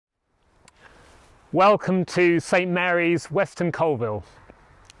Welcome to St Mary's, Weston, Colville.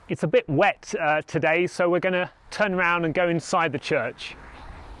 It's a bit wet today, so we're going to turn around and go inside the church.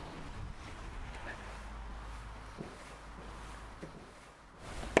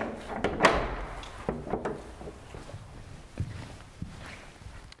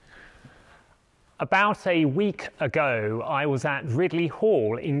 About a week ago, I was at Ridley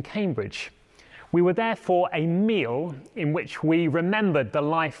Hall in Cambridge. We were there for a meal in which we remembered the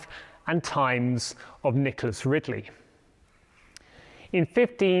life and times of Nicholas Ridley. In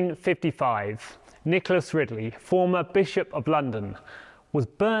 1555, Nicholas Ridley, former Bishop of London, was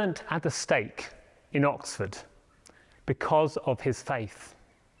burnt at the stake in Oxford because of his faith.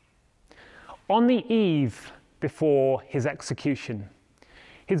 On the eve before his execution,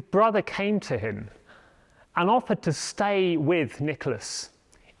 his brother came to him and offered to stay with Nicholas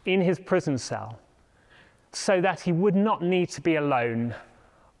in his prison cell so that he would not need to be alone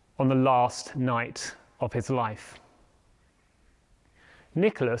on the last night of his life.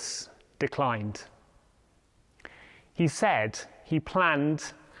 Nicholas declined. He said he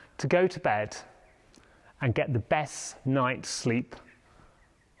planned to go to bed and get the best night's sleep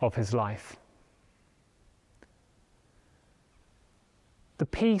of his life. The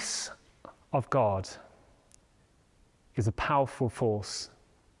peace of God is a powerful force.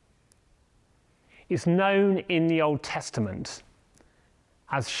 It's known in the Old Testament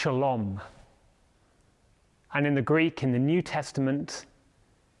as shalom, and in the Greek, in the New Testament,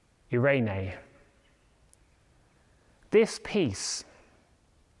 eirene. This peace,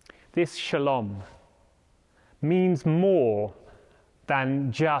 this shalom, means more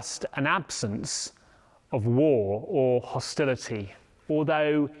than just an absence of war or hostility,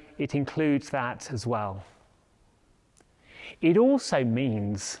 although it includes that as well. It also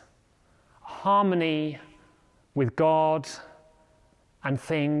means harmony with God and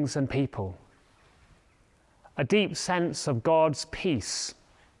things and people, a deep sense of God's peace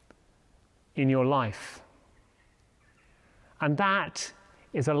in your life. And that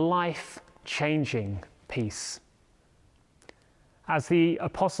is a life-changing peace. As the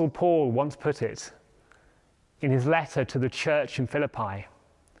Apostle Paul once put it in his letter to the church in Philippi,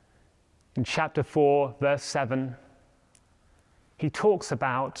 in chapter 4, verse 7, he talks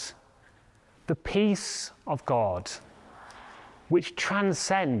about the peace of God, which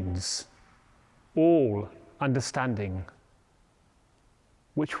transcends all understanding,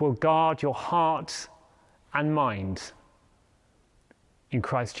 which will guard your heart and mind in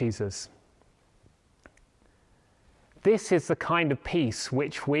Christ Jesus. This is the kind of peace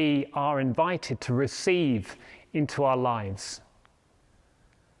which we are invited to receive into our lives.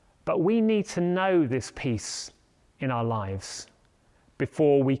 But we need to know this peace in our lives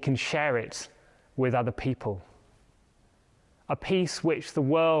before we can share it with other people. A peace which the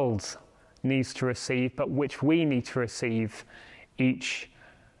world needs to receive, but which we need to receive each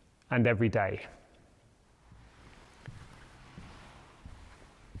and every day.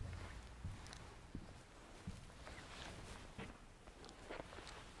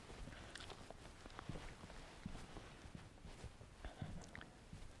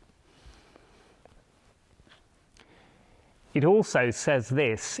 It also says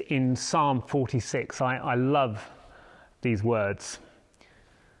this in Psalm 46. I love these words.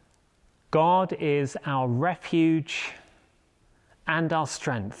 God is our refuge and our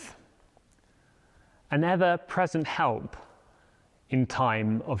strength, an ever-present help in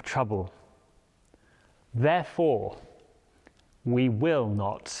time of trouble. Therefore, we will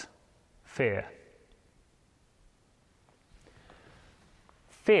not fear.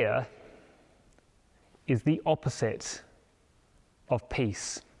 Fear is the opposite of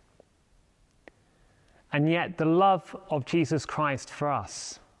peace. And yet the love of Jesus Christ for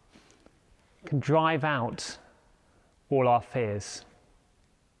us can drive out all our fears.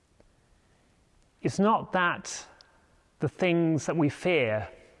 It's not that the things that we fear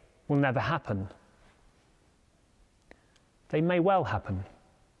will never happen. They may well happen.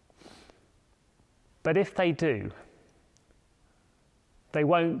 But if they do, they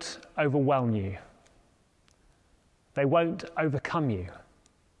won't overwhelm you. They won't overcome you.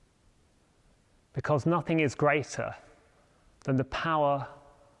 Because nothing is greater than the power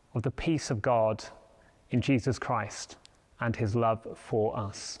of the peace of God in Jesus Christ and his love for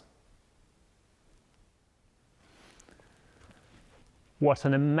us. What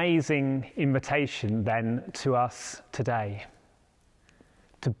an amazing invitation then to us today,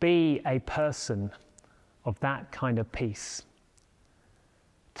 to be a person of that kind of peace,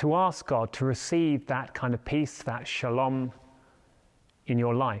 to ask God to receive that kind of peace, that shalom in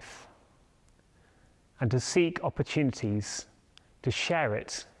your life, and to seek opportunities to share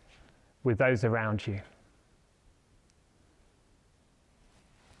it with those around you.